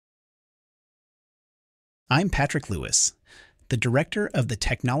I'm Patrick Lewis, the Director of the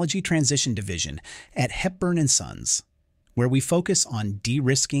Technology Transition Division at Hepburn & Sons, where we focus on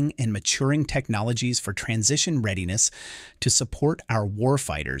de-risking and maturing technologies for transition readiness to support our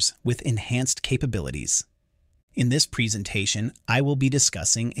warfighters with enhanced capabilities. In this presentation, I will be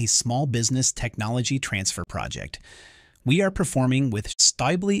discussing a small business technology transfer project we are performing with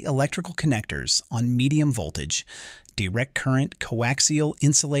Stibly electrical connectors on medium voltage, direct current coaxial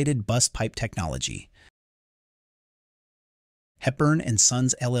insulated bus pipe technology. Hepburn &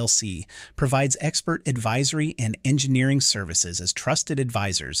 Sons LLC provides expert advisory and engineering services as trusted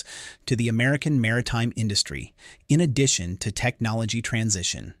advisors to the American maritime industry, in addition to technology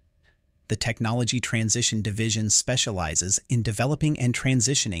transition. The Technology Transition Division specializes in developing and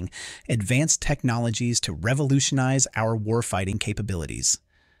transitioning advanced technologies to revolutionize our warfighting capabilities.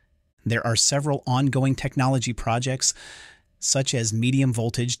 There are several ongoing technology projects, such as medium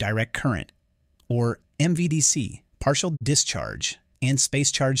voltage direct current, or MVDC, partial discharge, and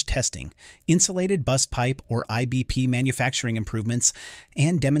space charge testing, insulated bus pipe or IBP manufacturing improvements,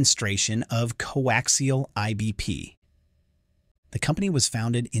 and demonstration of coaxial IBP. The company was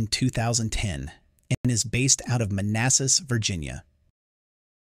founded in 2010 and is based out of Manassas, Virginia.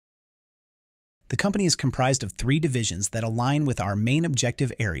 The company is comprised of 3 divisions that align with our main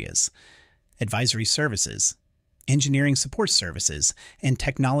objective areas: advisory services, engineering support services, and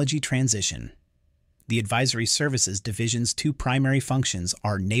technology transition. The Advisory Services Division's 2 primary functions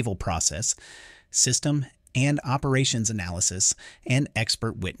are naval process, system and operations analysis, and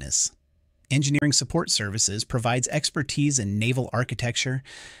expert witness. Engineering Support Services provides expertise in naval architecture,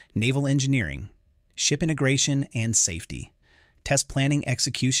 naval engineering, ship integration and safety, test planning,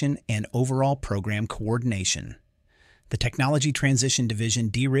 execution, and overall program coordination. The Technology Transition Division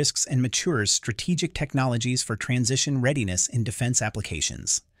de-risks and matures strategic technologies for transition readiness in defense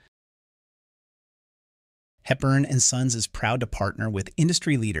applications. Hepburn & Sons is proud to partner with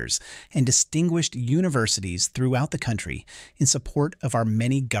industry leaders and distinguished universities throughout the country in support of our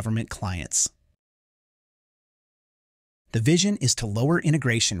many government clients. The vision is to lower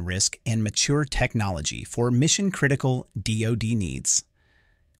integration risk and mature technology for mission-critical DoD needs.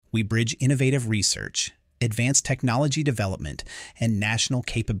 We bridge innovative research, advanced technology development, and national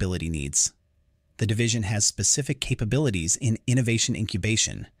capability needs. The division has specific capabilities in innovation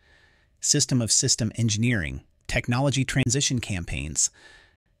incubation, system of system engineering, technology transition campaigns,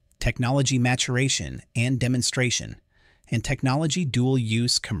 technology maturation and demonstration, and technology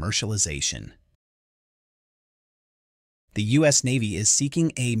dual-use commercialization. The U.S. Navy is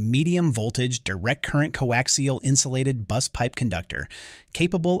seeking a medium-voltage direct current coaxial insulated bus pipe conductor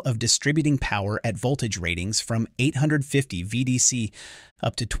capable of distributing power at voltage ratings from 850 VDC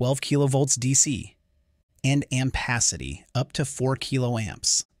up to 12 kilovolts DC and ampacity up to 4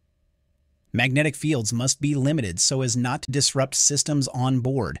 kiloamps. Magnetic fields must be limited so as not to disrupt systems on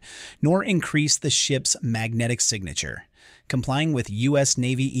board, nor increase the ship's magnetic signature, complying with U.S.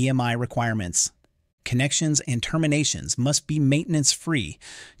 Navy EMI requirements. Connections and terminations must be maintenance-free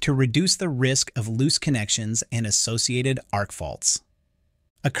to reduce the risk of loose connections and associated arc faults.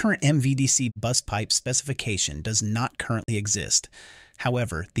 A current MVDC bus pipe specification does not currently exist.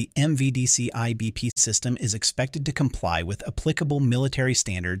 However, the MVDC IBP system is expected to comply with applicable military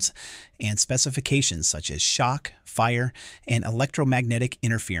standards and specifications such as shock, fire, and electromagnetic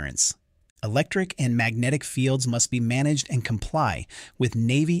interference. Electric and magnetic fields must be managed and comply with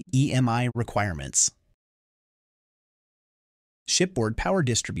Navy EMI requirements. Shipboard power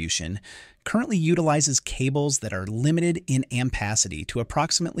distribution currently utilizes cables that are limited in ampacity to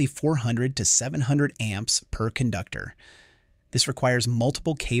approximately 400 to 700 amps per conductor. This requires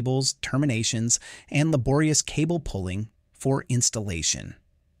multiple cables, terminations, and laborious cable pulling for installation.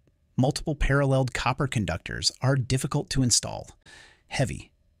 Multiple paralleled copper conductors are difficult to install,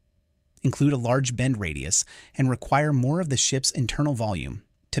 heavy, include a large bend radius, and require more of the ship's internal volume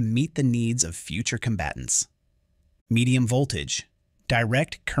to meet the needs of future combatants. Medium voltage,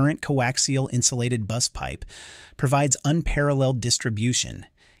 direct current coaxial insulated bus pipe provides unparalleled distribution,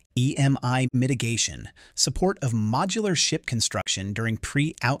 EMI mitigation, support of modular ship construction during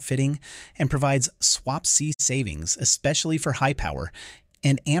pre-outfitting, and provides swap-C savings, especially for high power,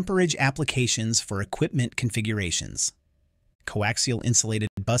 and amperage applications for equipment configurations. Coaxial insulated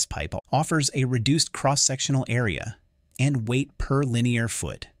bus pipe offers a reduced cross-sectional area and weight per linear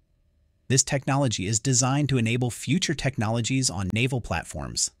foot. This technology is designed to enable future technologies on naval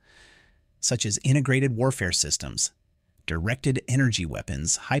platforms, such as integrated warfare systems, directed energy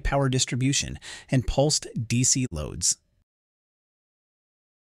weapons, high power distribution, and pulsed DC loads.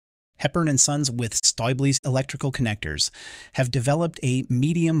 Hepburn and Sons with Stauble's electrical connectors have developed a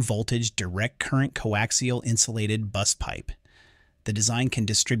medium voltage direct current coaxial insulated bus pipe. The design can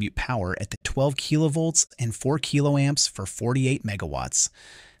distribute power at the 12 kilovolts and 4 kiloamps for 48 megawatts.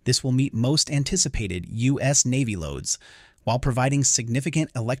 This will meet most anticipated U.S. Navy loads while providing significant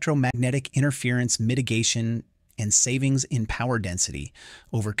electromagnetic interference mitigation and savings in power density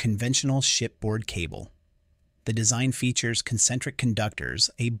over conventional shipboard cable. The design features concentric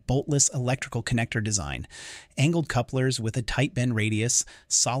conductors, a boltless electrical connector design, angled couplers with a tight bend radius,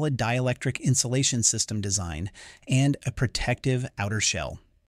 solid dielectric insulation system design, and a protective outer shell.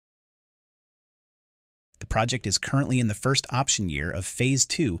 The project is currently in the first option year of Phase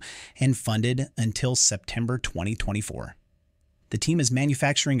 2 and funded until September 2024. The team is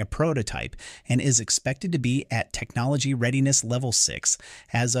manufacturing a prototype and is expected to be at Technology Readiness Level 6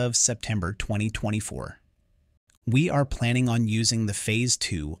 as of September 2024. We are planning on using the Phase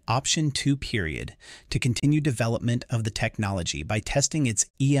 2 Option 2 period to continue development of the technology by testing its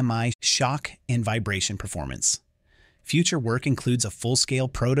EMI shock and vibration performance. Future work includes a full-scale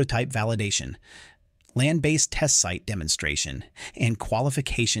prototype validation, land-based test site demonstration, and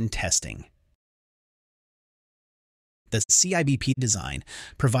qualification testing. The CIBP design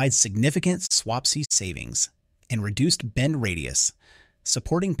provides significant swap-C savings and reduced bend radius,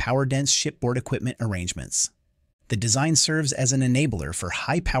 supporting power-dense shipboard equipment arrangements. The design serves as an enabler for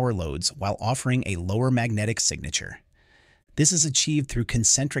high-power loads while offering a lower magnetic signature. This is achieved through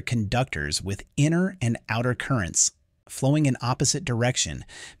concentric conductors with inner and outer currents flowing in opposite direction,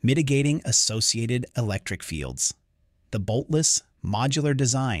 mitigating associated electric fields. The boltless, modular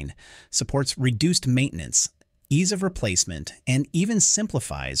design supports reduced maintenance, ease of replacement, and even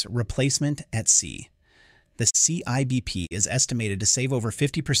simplifies replacement at sea. The CIBP is estimated to save over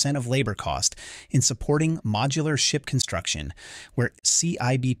 50% of labor cost in supporting modular ship construction, where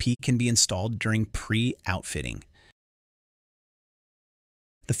CIBP can be installed during pre-outfitting.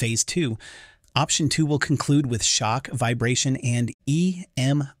 The Phase 2, Option 2 will conclude with shock, vibration, and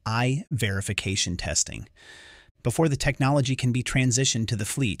EMI verification testing. Before the technology can be transitioned to the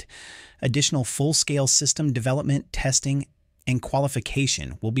fleet, additional full-scale system development, testing, and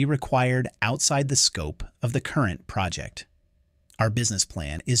qualification will be required outside the scope of the current project. Our business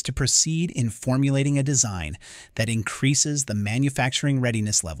plan is to proceed in formulating a design that increases the manufacturing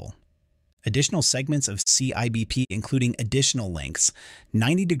readiness level. Additional segments of CIBP, including additional lengths,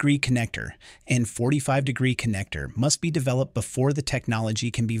 90-degree connector and 45-degree connector, must be developed before the technology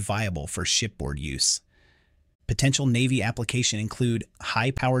can be viable for shipboard use. Potential Navy application include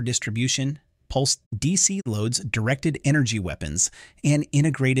high power distribution, pulse DC loads, directed energy weapons, and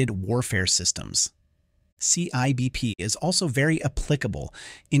integrated warfare systems. CIBP is also very applicable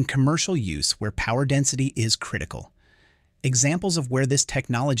in commercial use where power density is critical. Examples of where this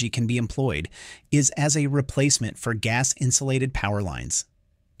technology can be employed is as a replacement for gas-insulated power lines,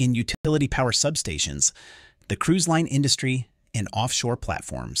 in utility power substations, the cruise line industry, and offshore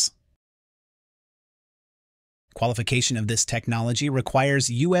platforms. Qualification of this technology requires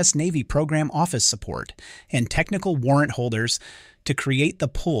U.S. Navy program office support and technical warrant holders to create the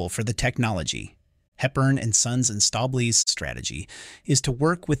pull for the technology. Hepburn and Sons and Stauble's strategy is to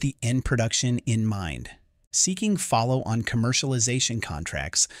work with the end production in mind. Seeking follow-on commercialization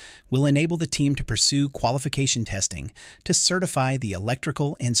contracts will enable the team to pursue qualification testing to certify the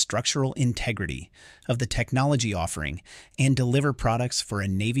electrical and structural integrity of the technology offering and deliver products for a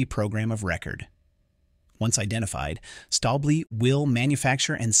Navy program of record. Once identified, Stauble will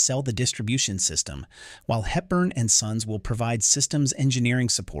manufacture and sell the distribution system, while Hepburn and Sons will provide systems engineering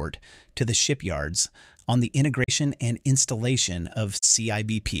support to the shipyards on the integration and installation of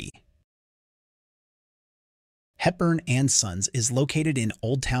CIBP. Hepburn and Sons is located in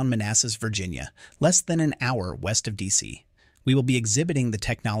Old Town, Manassas, Virginia, less than an hour west of D.C. We will be exhibiting the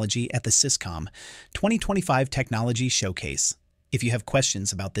technology at the SysCom 2025 Technology Showcase. If you have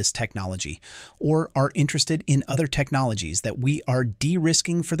questions about this technology or are interested in other technologies that we are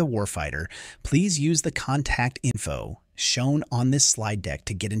de-risking for the warfighter, please use the contact info shown on this slide deck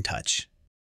to get in touch.